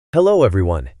Hello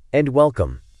everyone, and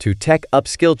welcome to Tech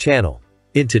Upskill channel.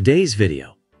 In today's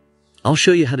video, I'll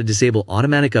show you how to disable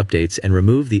automatic updates and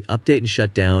remove the update and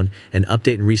shutdown and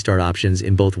update and restart options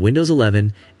in both Windows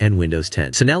 11 and Windows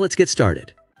 10. So now let's get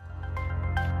started.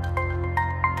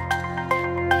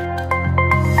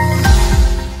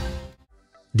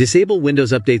 Disable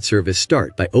Windows Update Service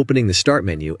Start by opening the Start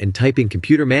menu and typing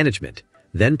Computer Management,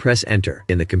 then press Enter.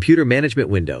 In the Computer Management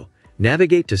window,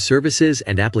 navigate to Services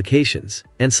and Applications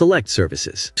and select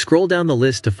Services. Scroll down the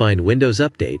list to find Windows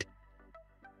Update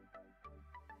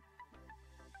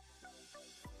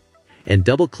and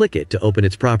double-click it to open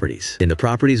its properties. In the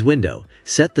Properties window,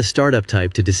 set the startup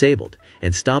type to Disabled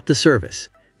and stop the service.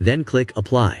 Then click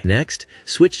Apply. Next,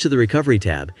 switch to the Recovery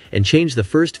tab and change the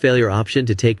first failure option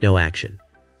to Take No Action.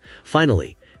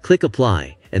 Finally, click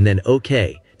Apply and then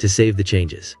OK to save the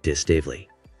changes.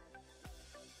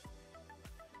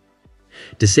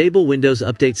 Disable Windows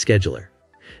Update Scheduler.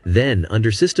 Then,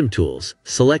 under System Tools,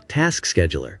 select Task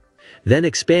Scheduler. Then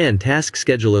expand Task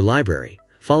Scheduler Library,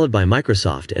 followed by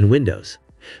Microsoft and Windows.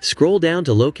 Scroll down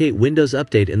to locate Windows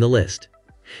Update in the list.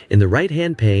 In the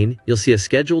right-hand pane, you'll see a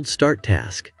scheduled Start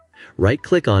task.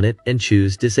 Right-click on it and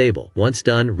choose Disable. Once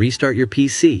done, restart your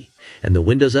PC, and the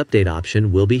Windows Update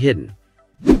option will be hidden.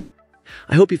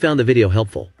 I hope you found the video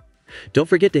helpful. Don't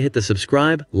forget to hit the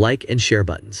subscribe, like, and share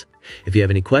buttons. If you have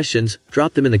any questions,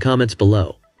 drop them in the comments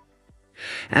below.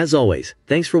 As always,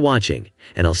 thanks for watching,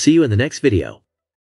 and I'll see you in the next video.